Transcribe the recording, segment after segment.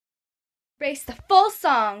Race the full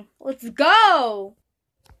song. Let's go.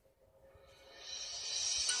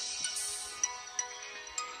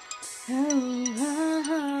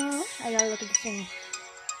 I gotta look at the thing.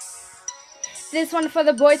 This one for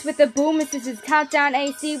the boys with the boom assistants. Countdown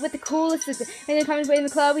AC with the cool assistant. And then comes in the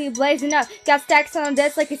club, he blazing up. Got stacks on the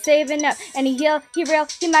desk like he's saving up. And he real, he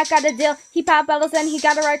might got a deal. He pop bottles and he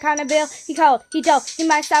got the right kind of bill. He cold, he dope, he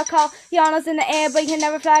might stop cold. He almost in the air, but he can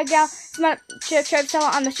never fly gal. Smart trip, still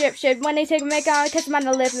on the ship. When they take a make on, catch him on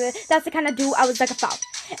the lip. That's the kind of dude I was like a foul.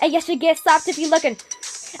 And yes, you get stopped if you looking.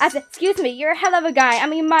 I said, excuse me, you're a hell of a guy. I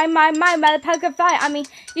mean, my motherfucker fight. I mean,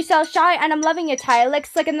 you're so shy and I'm loving your tie.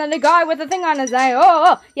 Looks like another guy with a thing on his eye.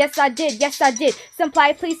 Oh, yes I did.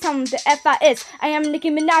 Simply, please tell me the F.I.S. I am Nicki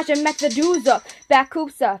Minaj and met the dudes up. Back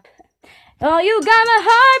coops up. Oh, you got my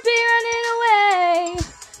heart running away.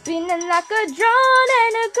 Feeling like a drone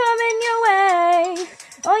and a coming your way.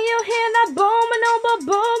 Oh, you hear that booming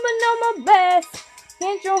on my bass.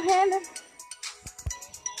 Can't you hear me?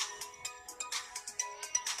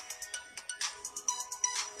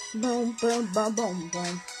 Boom, boom, boom, boom,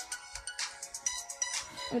 boom.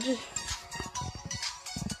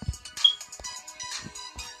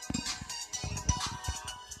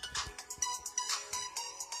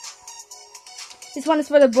 This one is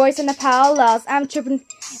for the boys and the parallels. I'm tripping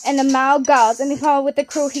and the mouth goes. And he called with the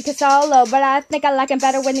crew, he could solo. But I think I like him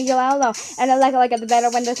better when you're low. And I like it better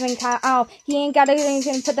when the swing time out. He ain't gotta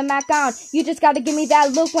put the Mac on. You just gotta give me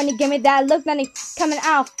that look. When you give me that look, then he coming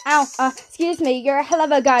out. Excuse me, you're a hell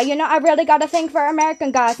of a guy. You know, I really got a thing for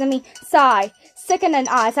American guys. I mean, sigh. Sickening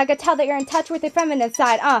eyes. I could tell that you're in touch with your feminine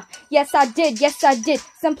side. Yes I did.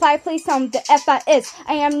 Simply, please tell me the F.I.S.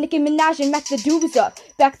 I am Nicki Minaj and met the dudes up.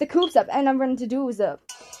 Back the coops up. And I'm running to dudes up.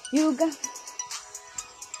 You got...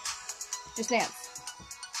 Just dance.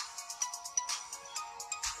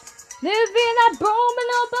 Living that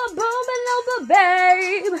booming over,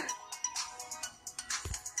 babe.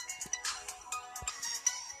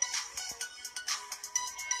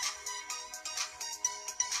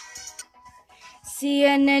 See,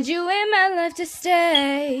 I need you in my life to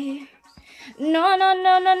stay.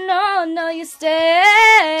 No, you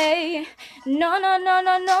stay. No,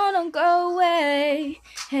 don't go away.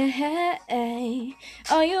 Hey.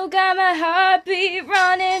 Oh, you got my heartbeat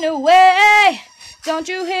running away. Don't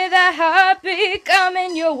you hear that heartbeat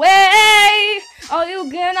coming your way? Oh, you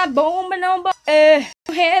get that booming on, you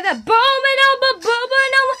hear that booming on,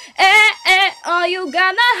 Oh, you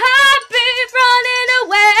got my heartbeat running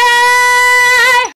away.